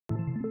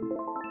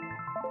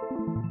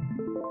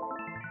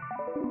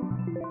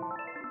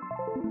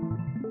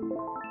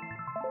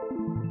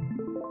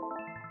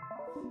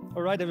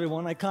All right,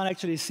 everyone, I can't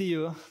actually see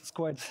you. It's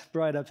quite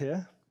bright up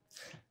here.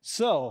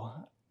 So,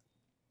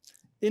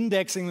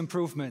 indexing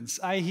improvements.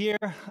 I hear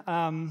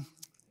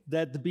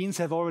that the beans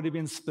have already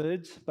been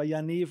spilled by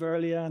Yaniv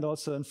earlier and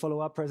also in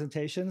follow-up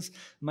presentations.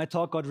 My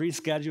talk got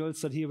rescheduled,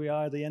 so here we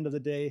are at the end of the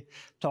day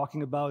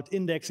talking about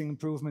indexing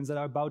improvements that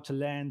are about to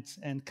land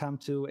and come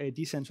to a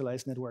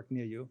decentralized network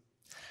near you.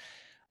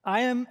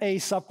 I am a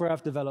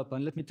subgraph developer,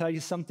 and let me tell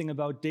you something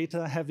about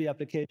data-heavy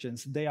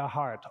applications. They are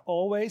hard,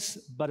 always,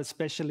 but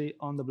especially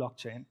on the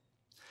blockchain.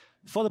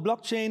 For the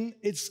blockchain,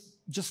 it's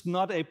just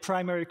not a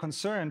primary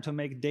concern to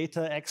make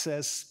data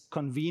access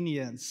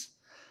convenience,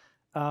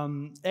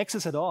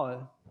 access at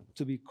all,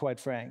 to be quite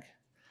frank.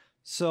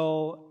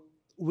 So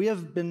we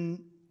have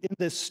been in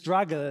this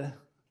struggle,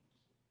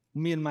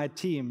 me and my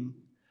team,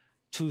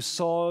 to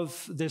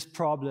solve this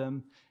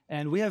problem.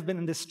 And we have been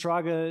in this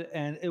struggle,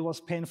 and it was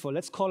painful.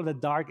 Let's call it the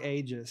dark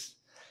ages.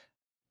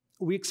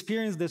 We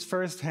experienced this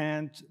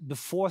firsthand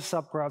before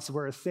subgraphs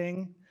were a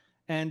thing,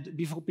 and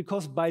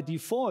because by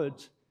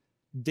default,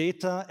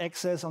 data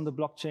access on the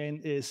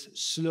blockchain is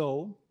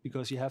slow,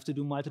 because you have to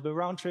do multiple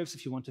round trips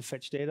if you want to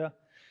fetch data.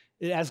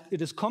 It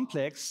is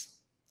complex,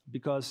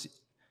 because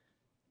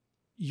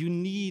you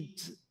need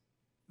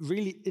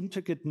really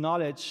intricate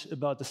knowledge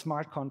about the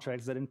smart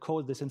contracts that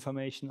encode this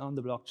information on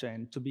the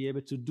blockchain to be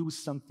able to do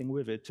something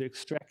with it, to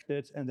extract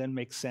it and then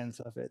make sense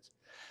of it.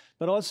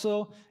 But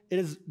also, it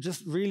is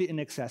just really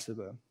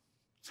inaccessible.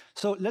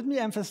 So let me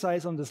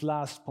emphasize on this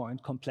last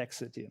point,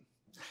 complexity.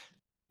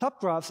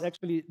 Subgraphs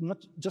actually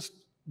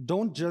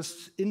don't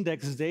just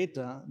index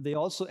data, they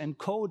also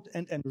encode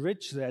and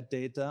enrich that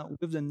data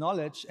with the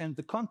knowledge and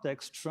the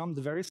context from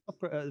the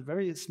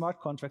very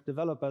smart contract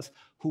developers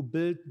who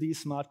build these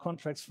smart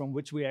contracts from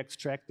which we are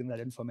extracting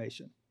that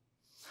information.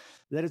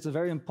 That is a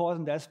very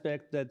important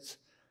aspect that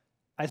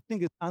I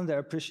think is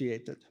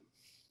underappreciated.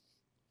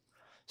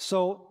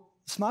 So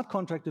smart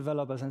contract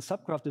developers and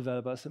subgraph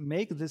developers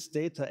make this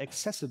data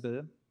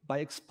accessible by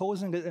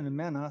exposing it in a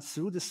manner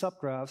through the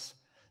subgraphs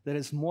that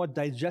is more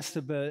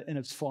digestible in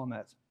its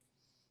format.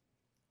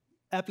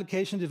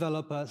 Application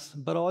developers,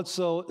 but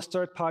also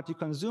third-party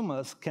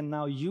consumers can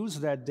now use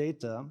that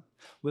data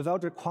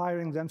without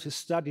requiring them to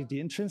study the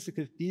intrinsic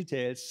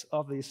details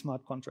of these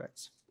smart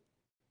contracts.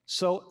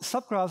 So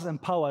subgraphs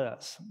empowered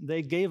us.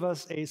 They gave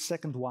us a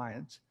second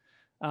wind.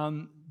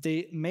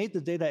 They made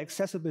the data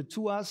accessible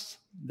to us.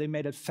 They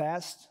made it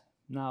fast,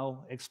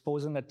 now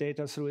exposing that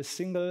data through a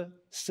single,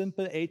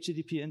 simple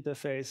HTTP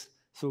interface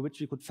through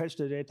which we could fetch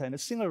the data in a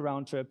single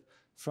round trip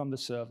from the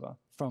server,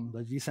 from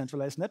the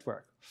decentralized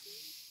network.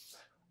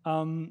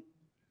 And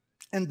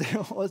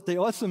they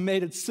also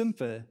made it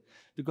simple,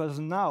 because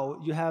now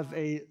you have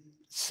a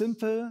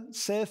simple,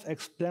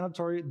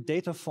 self-explanatory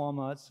data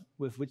format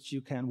with which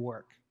you can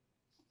work.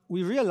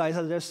 We realize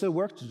that there's still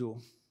work to do,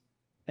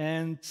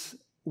 and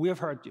we have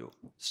heard you.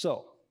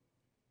 So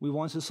we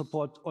want to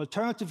support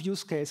alternative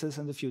use cases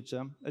in the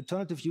future.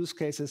 Alternative use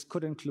cases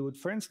could include,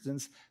 for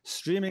instance,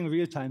 streaming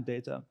real-time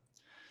data.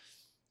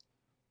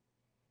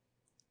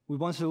 We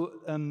want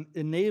to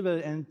enable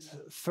and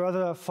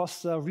further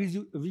foster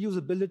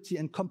reusability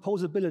and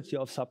composability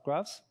of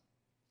subgraphs.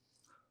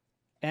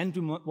 And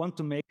we want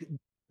to make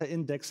data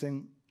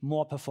indexing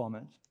more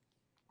performant.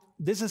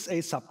 This is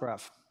a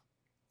subgraph.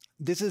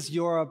 This is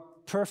your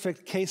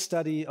perfect case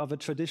study of a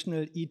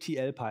traditional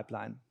ETL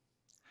pipeline.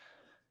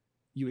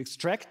 You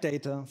extract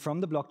data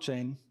from the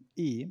blockchain,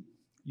 E,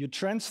 you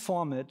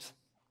transform it,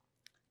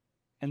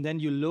 and then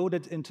you load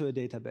it into a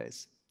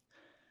database.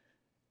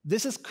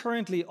 This is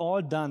currently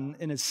all done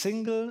in a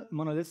single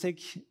monolithic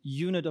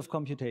unit of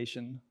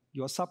computation,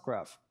 your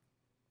subgraph,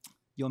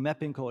 your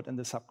mapping code in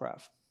the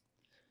subgraph.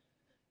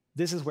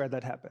 This is where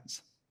that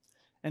happens.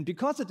 And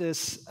because it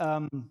is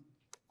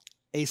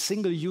a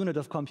single unit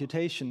of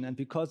computation, and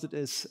because it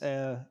is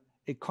a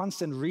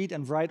constant read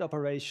and write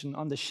operation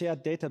on the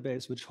shared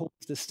database which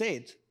holds the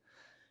state,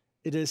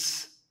 it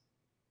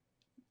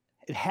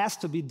has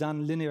to be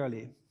done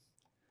linearly.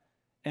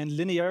 And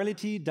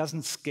linearity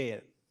doesn't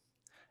scale,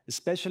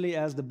 especially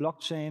as the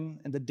blockchain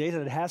and the data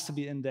that has to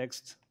be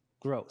indexed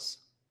grows.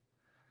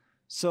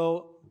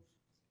 So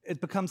it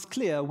becomes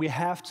clear we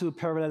have to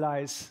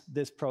parallelize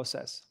this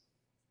process.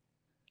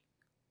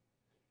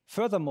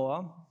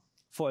 Furthermore,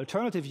 for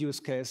alternative use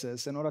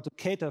cases, in order to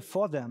cater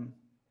for them,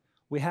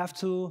 we have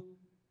to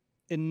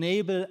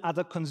enable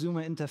other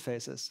consumer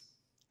interfaces.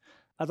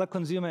 Other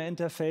consumer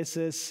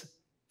interfaces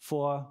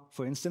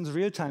for instance,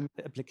 real-time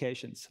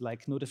applications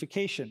like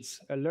notifications,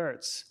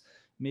 alerts,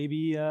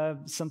 maybe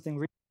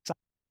something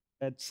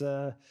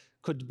that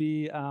could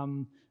be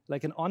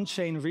like an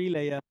on-chain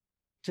relay,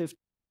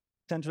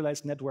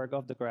 centralized network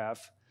of the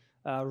graph,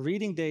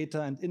 reading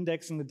data and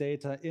indexing the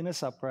data in a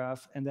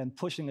subgraph and then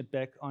pushing it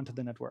back onto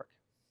the network.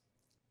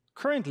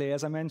 Currently,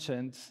 as I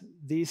mentioned,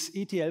 these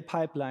ETL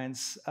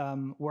pipelines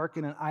work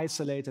in an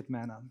isolated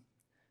manner.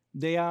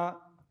 They are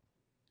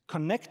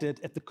connected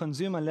at the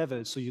consumer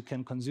level, so you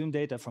can consume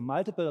data from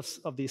multiple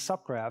of these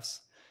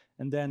subgraphs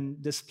and then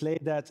display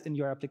that in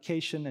your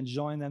application and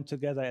join them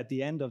together at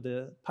the end of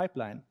the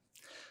pipeline.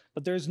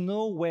 But there's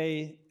no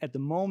way at the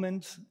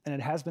moment, and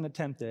it has been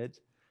attempted,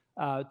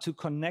 to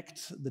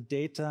connect the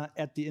data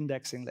at the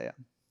indexing layer.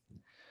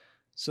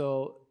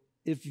 So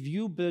if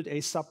you build a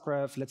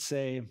subgraph, let's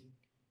say,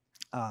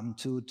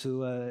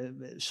 to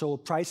show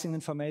pricing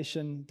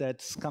information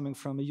that's coming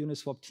from a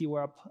Uniswap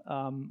TWAP,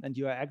 and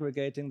you are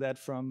aggregating that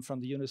from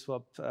the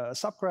Uniswap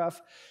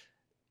subgraph,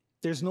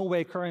 there's no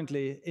way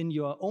currently in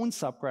your own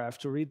subgraph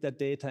to read that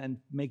data and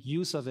make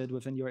use of it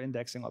within your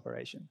indexing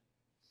operation.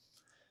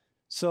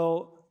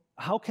 So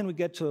how can we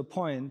get to a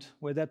point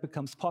where that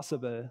becomes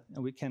possible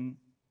and we can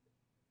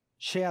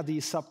share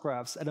these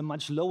subgraphs at a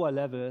much lower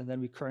level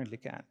than we currently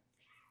can?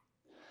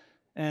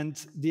 And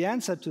the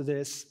answer to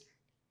this,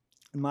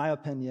 in my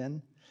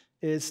opinion,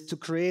 is to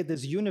create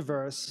this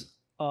universe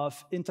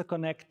of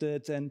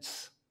interconnected and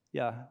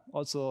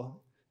also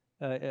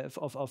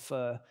of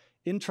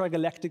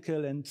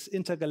intragalactical and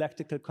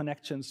intergalactical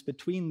connections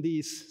between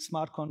these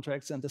smart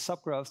contracts and the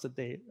subgraphs that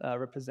they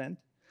represent,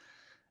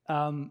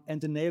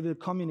 and enable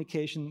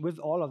communication with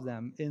all of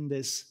them in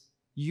this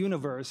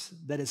universe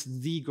that is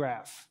the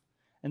graph.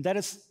 And that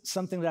is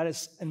something that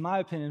is, in my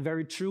opinion,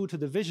 very true to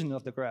the vision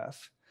of the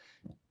graph.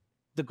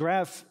 The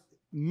graph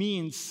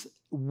means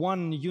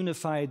one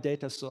unified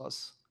data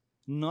source,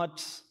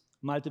 not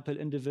multiple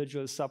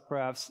individual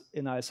subgraphs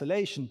in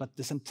isolation, but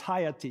this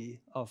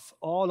entirety of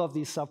all of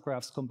these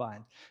subgraphs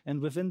combined.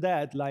 And within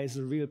that lies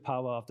the real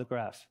power of the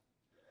graph.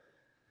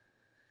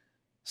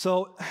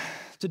 So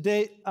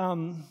today,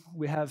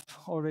 we have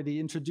already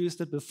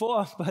introduced it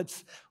before,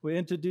 but we're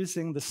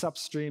introducing the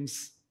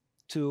substreams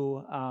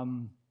to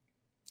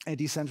a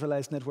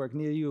decentralized network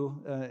near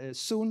you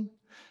soon.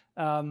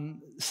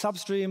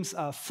 Substreams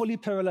are fully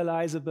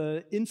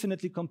parallelizable,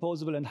 infinitely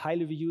composable, and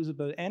highly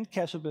reusable and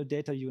cacheable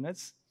data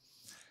units.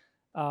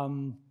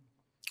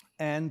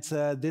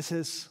 This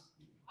is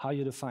how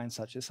you define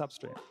such a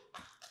substream.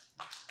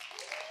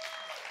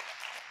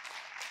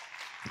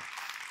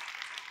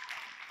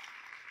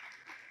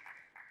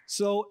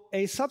 So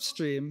a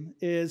substream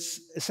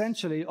is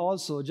essentially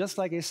also, just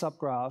like a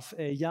subgraph,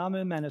 a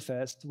YAML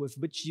manifest with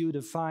which you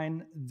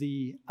define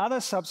the other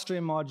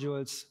substream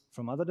modules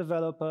from other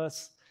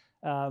developers,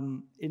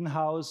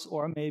 in-house,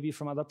 or maybe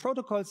from other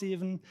protocols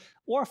even,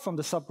 or from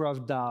the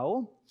subgraph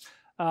DAO,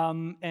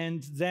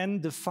 and then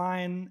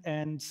define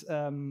and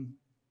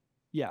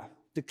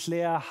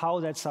declare how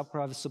that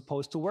subgraph is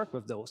supposed to work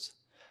with those.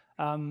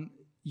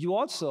 You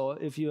also,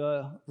 if you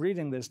are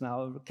reading this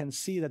now, can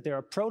see that there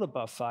are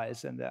protobuf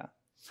files in there.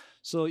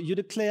 So you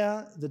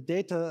declare the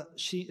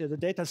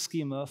data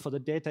schema for the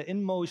data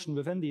in motion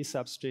within these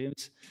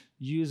substreams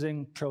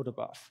using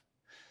protobuf.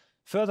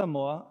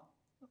 Furthermore,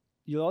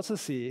 you'll also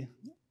see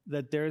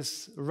that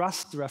there's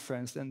Rust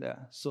referenced in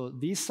there. So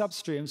these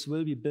substreams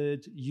will be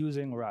built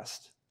using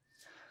Rust.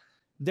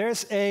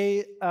 There's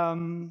a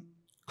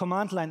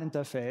command line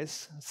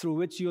interface through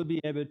which you'll be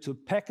able to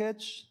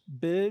package,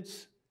 build,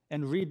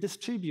 and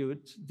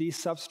redistribute these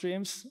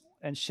substreams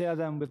and share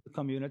them with the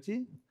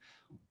community,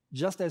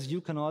 just as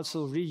you can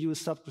also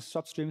reuse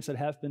substreams that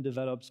have been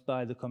developed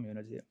by the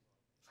community.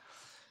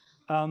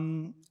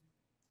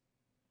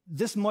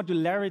 This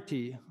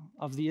modularity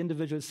of the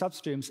individual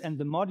substreams and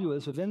the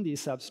modules within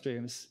these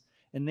substreams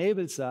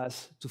enables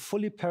us to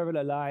fully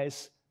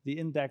parallelize the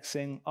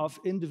indexing of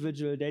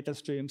individual data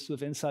streams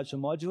within such a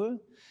module,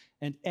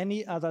 and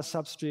any other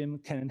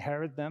substream can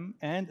inherit them,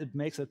 and it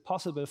makes it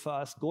possible for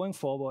us going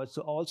forward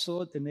to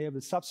also enable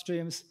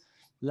substreams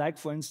like,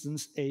 for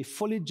instance, a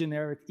fully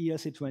generic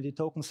ERC20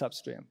 token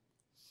substream.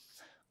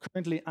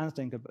 Currently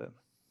unthinkable.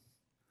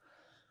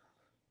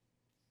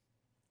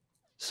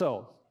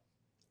 So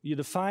you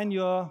define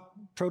your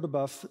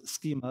protobuf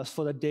schemas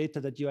for the data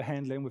that you're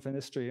handling within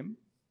a stream.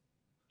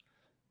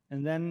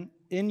 And then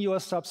in your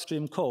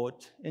substream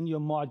code, in your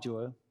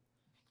module,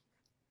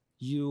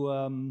 you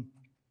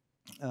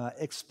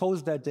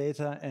expose that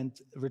data and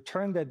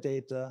return that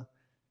data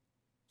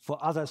for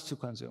others to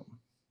consume.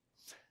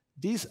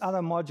 These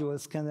other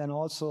modules can then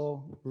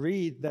also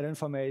read that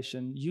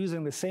information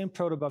using the same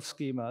protobuf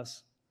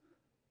schemas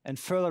and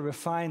further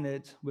refine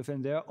it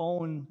within their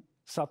own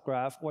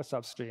subgraph or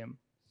substream.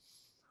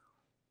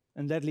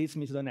 And that leads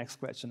me to the next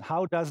question.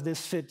 How does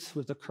this fit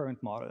with the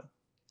current model?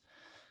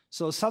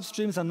 So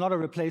substreams are not a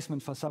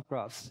replacement for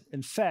subgraphs.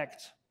 In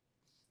fact,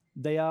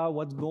 they are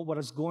what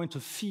is going to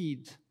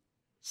feed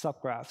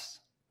subgraphs.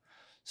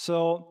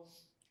 So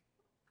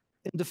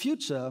in the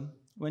future,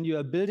 when you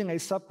are building a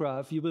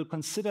subgraph, you will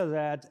consider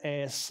that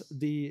as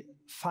the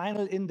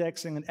final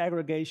indexing and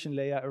aggregation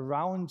layer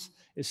around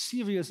a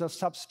series of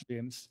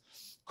substreams,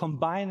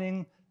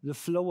 combining the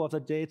flow of the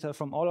data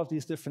from all of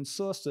these different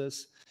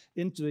sources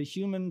into a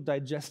human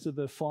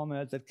digestible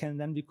format that can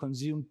then be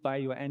consumed by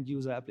your end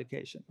user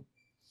application.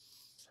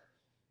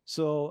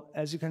 So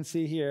as you can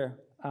see here,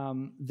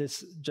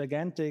 this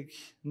gigantic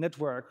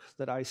network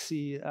that I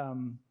see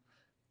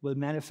will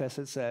manifest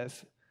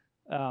itself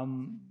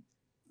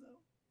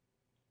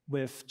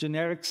with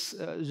generic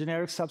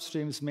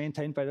substreams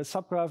maintained by the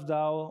subgraph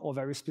DAO, or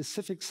very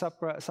specific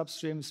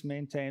substreams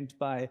maintained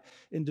by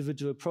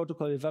individual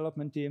protocol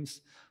development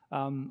teams,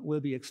 will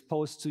be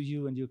exposed to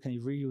you, and you can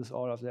reuse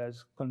all of that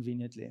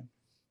conveniently.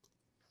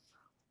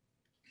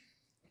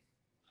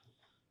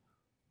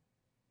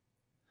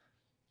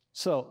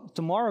 So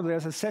tomorrow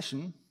there's a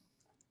session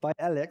by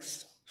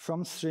Alex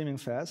from Streaming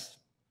Fast.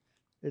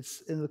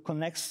 It's in the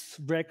Connects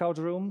breakout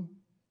room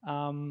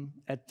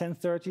at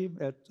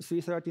 10:30, at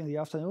 3:30 in the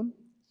afternoon.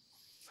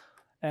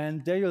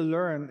 And there you'll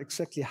learn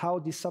exactly how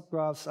these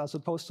subgraphs are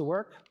supposed to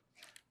work,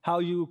 how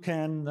you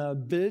can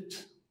build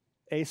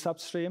a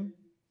substream,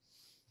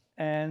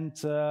 and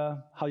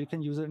how you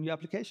can use it in your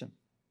application.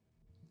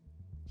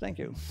 Thank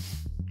you.